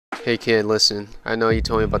Hey kid, listen, I know you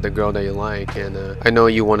told me about the girl that you like, and I know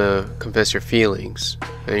you want to confess your feelings,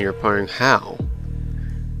 and you're wondering how.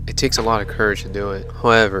 It takes a lot of courage to do it.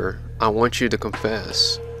 However, I want you to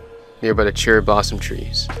confess nearby the cherry blossom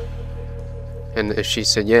trees. And if she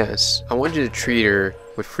said yes, I want you to treat her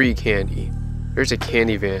with free candy. There's a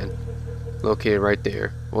candy van located right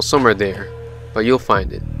there. Well, somewhere there, but you'll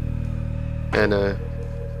find it. And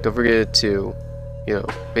don't forget to,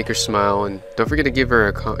 make her smile, and don't forget to give her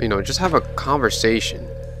a, just have a conversation. You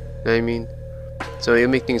know what I mean? So it'll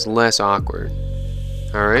make things less awkward.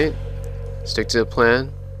 All right? Stick to the plan,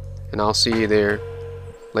 and I'll see you there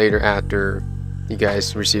later after you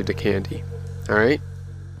guys receive the candy. All right?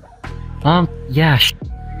 Yeah,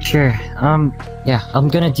 sure. Yeah, I'm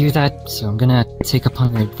gonna do that. So I'm gonna take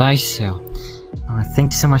upon your advice. So,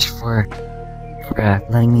 thanks so much for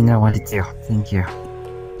letting me know what to do. Thank you.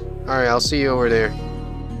 Alright, I'll see you over there.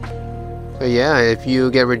 But yeah, if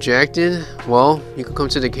you get rejected, well, you can come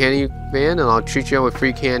to the candy van and I'll treat you out with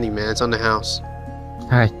free candy, man. It's on the house.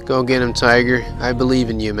 Alright. Go get him, Tiger. I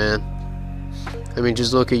believe in you, man. I mean,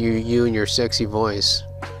 just look at you and your sexy voice.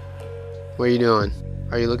 What are you doing?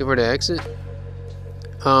 Are you looking for the exit?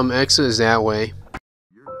 Exit is that way.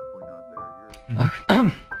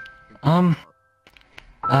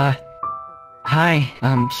 Hi.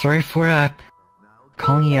 Sorry for,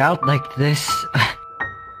 calling you out like this.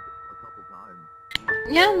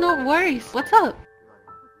 Yeah, no worries. What's up?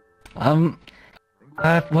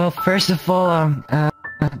 Well, first of all,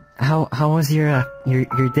 how was your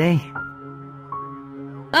day?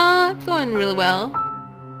 It's going really well.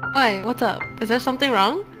 Why? What's up? Is there something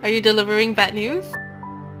wrong? Are you delivering bad news?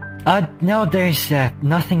 No, there's,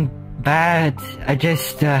 nothing bad. I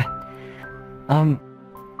just, I've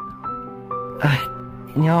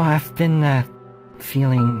been,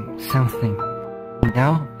 feeling something,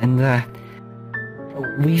 and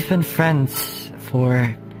we've been friends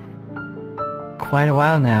for quite a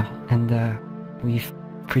while now, and we've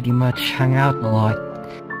pretty much hung out a lot.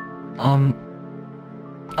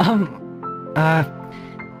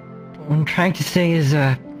 What I'm trying to say is,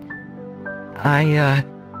 I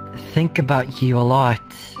think about you a lot,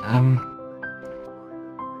 and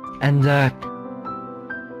I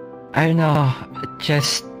don't know, it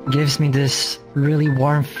just gives me this really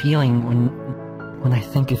warm feeling when I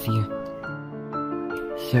think of you.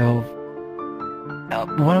 So,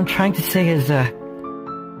 what I'm trying to say is, I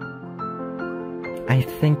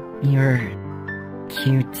think you're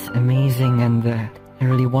cute, amazing, and a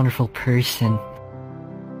really wonderful person.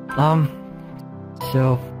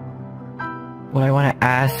 So, what I want to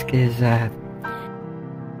ask is,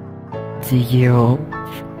 do you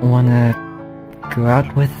want to go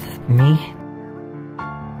out with me?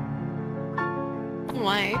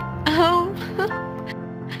 Why?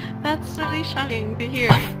 That's really shocking to hear.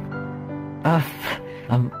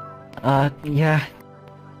 Yeah.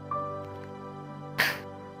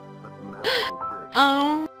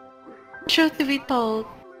 Truth to be told,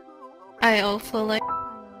 I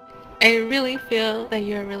really feel that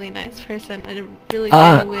you're a really nice person, a really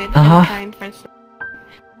genuine and kind person.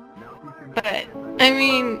 But, I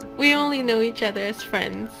mean, we only know each other as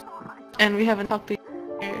friends, and we haven't talked to each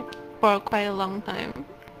other for quite a long time.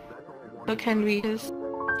 So can we just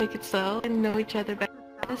take it slow and know each other better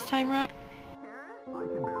this time around?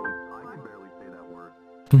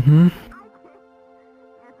 Mm-hmm.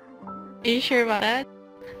 Are you sure about that?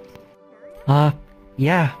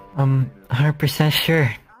 Yeah, 100%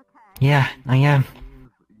 sure. Yeah, I am.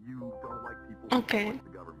 Okay.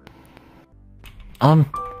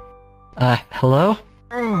 Hello?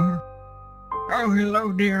 Oh,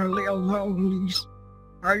 hello there, little lovelies.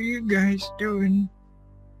 How are you guys doing?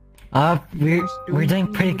 We're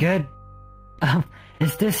doing pretty good.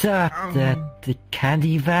 Is this, the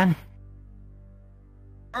candy van?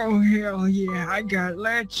 Oh, hell yeah, I got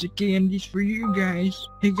lots of candies for you guys.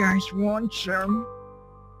 You guys want some?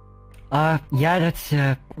 Yeah, that's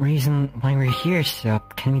the reason why we're here, so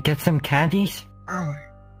can we get some candies? Oh,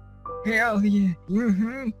 hell yeah.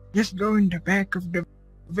 Just go in the back of the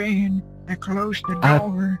van and close the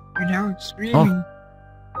door without screaming.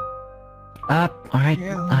 Alright,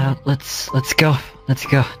 Yeah. let's go. Let's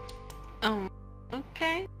go.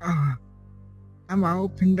 Okay. I'm gonna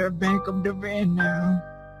open the back of the van now.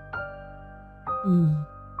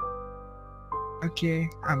 Okay,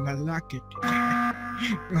 I'm gonna lock it.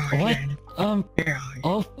 What? Yeah.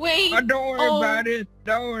 Oh, Wait! Don't worry about it.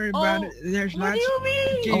 Don't worry about it. There's What lots do you of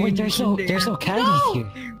mean? oh wait, there's no candies No!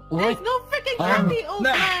 here. There's What? no freaking candy, old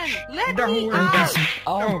no, man! Let don't me worry.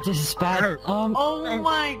 out! This is bad. Oh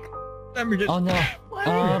my... Let me just... Oh no. What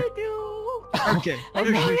did you do? Okay, Oh, it's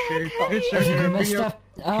okay. It's Is it okay. messed up?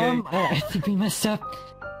 I think we messed up.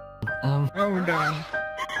 Hold on.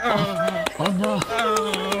 Oh no.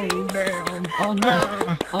 Oh, damn. Oh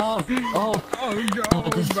no. Oh, Joe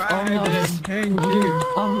Biden, thank you.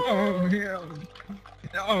 Oh, hell.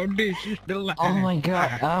 Oh, this is the last. Oh my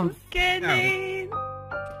god, Kidding.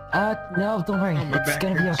 no, don't worry. It's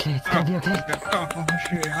gonna be okay. It's gonna be okay. Oh,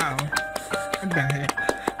 shit, how? What the heck?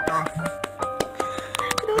 I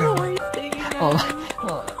don't know why he's taking it. Oh.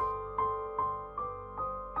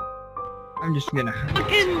 I'm just gonna...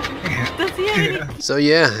 Fucking, does he have any... So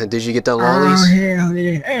yeah, did you get the Oh, lollies? hell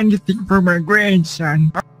yeah. Anything for my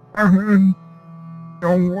grandson.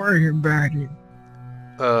 Don't worry about it.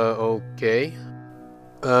 Okay.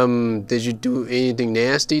 Did you do anything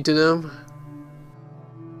nasty to them?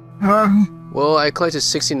 Well, I collected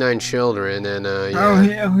 69 children, and Oh,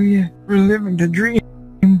 yeah. hell yeah. We're living the dream.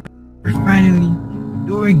 We're finally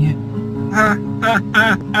doing it.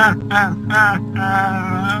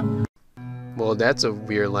 Well, that's a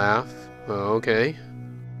weird laugh. Okay.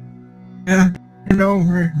 Yeah, don't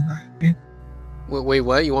worry about it. Wait,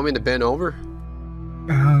 what? You want me to bend over?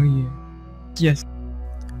 Oh, yeah. Yes.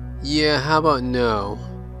 Yeah, how about no?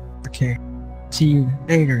 Okay. See you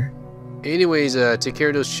later. Anyways, take care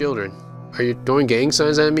of those children. Are you throwing gang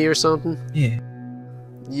signs at me or something? Yeah.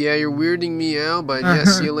 Yeah, you're weirding me out, but yeah,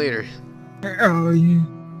 see you later. Oh, yeah.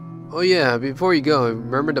 Oh yeah, before you go,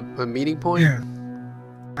 remember the meeting point? Yeah.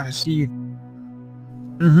 I see you.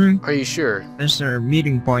 Mm-hmm. Are you sure? That's our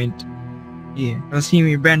meeting point. Yeah. You'll see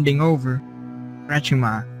me bending over, scratching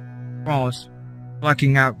my balls,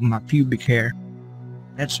 plucking out my pubic hair.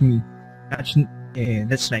 That's me. That's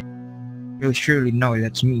like, you'll surely know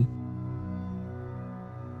that's me.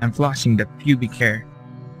 I'm flossing the pubic hair,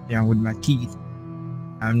 with my teeth.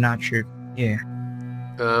 I'm not sure. Yeah,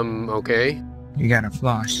 Okay. you gotta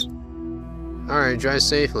floss. Alright, drive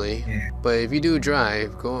safely. Yeah. But if you do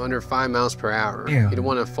drive, go under 5 miles per hour. Yeah. You don't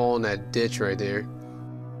want to fall in that ditch right there.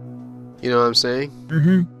 You know what I'm saying?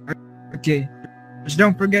 Mm-hmm. Okay. Just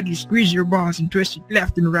don't forget to squeeze your balls and twist it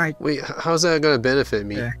left and right. Wait, how's that gonna benefit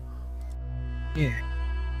me? Yeah. Yeah.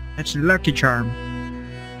 That's a lucky charm.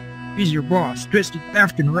 Squeeze your balls, twist it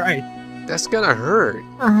left and right. That's gonna hurt.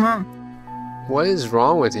 Uh-huh. What is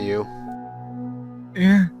wrong with you?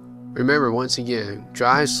 Yeah. Remember, once again,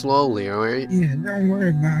 drive slowly, alright? Yeah, don't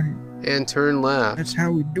worry about it. And turn left. That's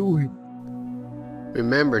how we do it.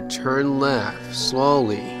 Remember, turn left,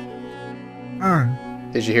 slowly. Oh.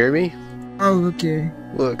 Did you hear me? Oh, okay.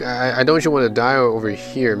 Look, I don't want you to die over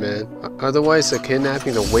here, man. Otherwise, the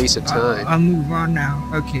kidnapping is a waste of time. I'll move on now.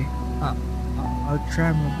 Okay. I'll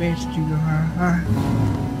try my best to...